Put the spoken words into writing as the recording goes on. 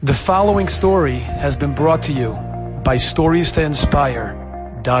The following story has been brought to you by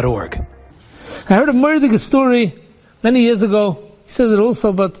StoriesToInspire.org. I heard a Murdiga story many years ago. He says it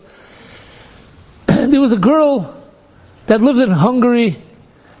also, but there was a girl that lived in Hungary,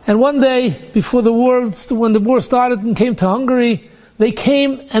 and one day before the war, when the war started and came to Hungary, they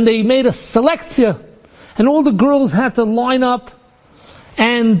came and they made a selectia, and all the girls had to line up,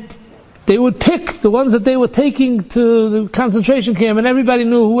 and they would pick the ones that they were taking to the concentration camp, and everybody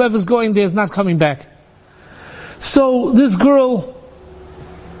knew whoever's going there is not coming back. So this girl,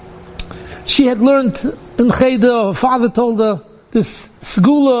 she had learned in Cheder, her father told her this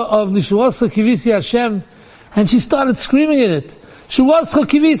segula of Lishuascha Kivisi Hashem, and she started screaming in it. Shuascha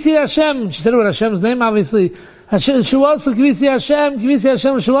Kivisi Hashem. She said it with Hashem's name, obviously. Shuascha Kivisi Hashem, Kivisi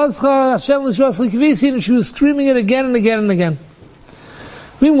Hashem, Shuascha Hashem, Lishuascha Kivisi, and she was screaming it again and again and again.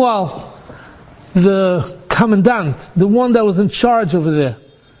 Meanwhile, the commandant, the one that was in charge over there,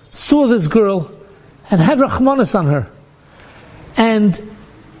 saw this girl and had Rachmanis on her. And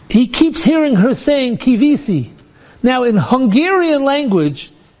he keeps hearing her saying Kivisi. Now in Hungarian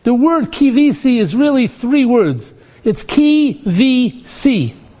language, the word Kivisi is really three words. It's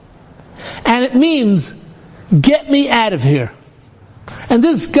Ki-V-C. And it means, get me out of here. And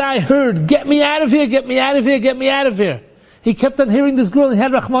this guy heard, get me out of here, get me out of here, get me out of here. He kept on hearing this girl and he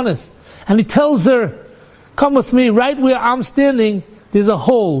had Rachmanis. And he tells her, come with me, right where I'm standing, there's a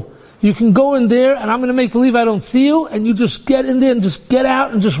hole. You can go in there and I'm going to make believe I don't see you, and you just get in there and just get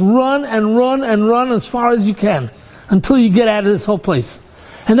out and just run and run and run as far as you can until you get out of this whole place.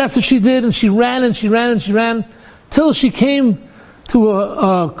 And that's what she did, and she ran and she ran and she ran till she came to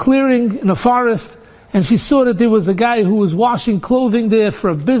a clearing in a forest, and she saw that there was a guy who was washing clothing there for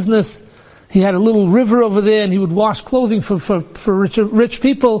a business. He had a little river over there and he would wash clothing for rich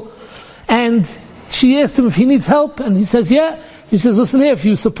people. And she asked him if he needs help, and he says, yeah. He says, listen here, if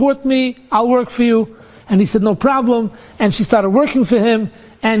you support me, I'll work for you. And he said, no problem. And she started working for him,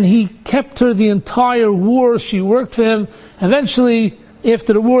 and he kept her the entire war. She worked for him. Eventually,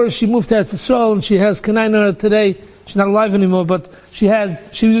 after the war, she moved to Eretz Yisrael, and she has Kanaina today. She's not alive anymore, but she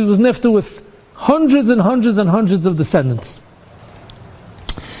was nifta with hundreds and hundreds and hundreds of descendants.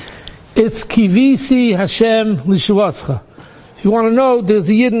 It's Kivisi Hashem Lishuascha. If you want to know, there's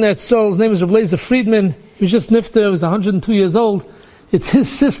a Yid in Eretz Yisrael, his name is Rabbi Lezer Friedman. He was just nifta, he was 102 years old. It's his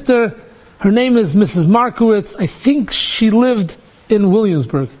sister. Her name is Mrs. Markowitz. I think she lived in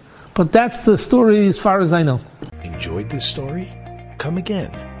Williamsburg. But that's the story as far as I know. Enjoyed this story? Come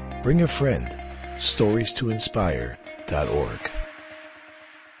again. Bring a friend. StoriesToInspire.org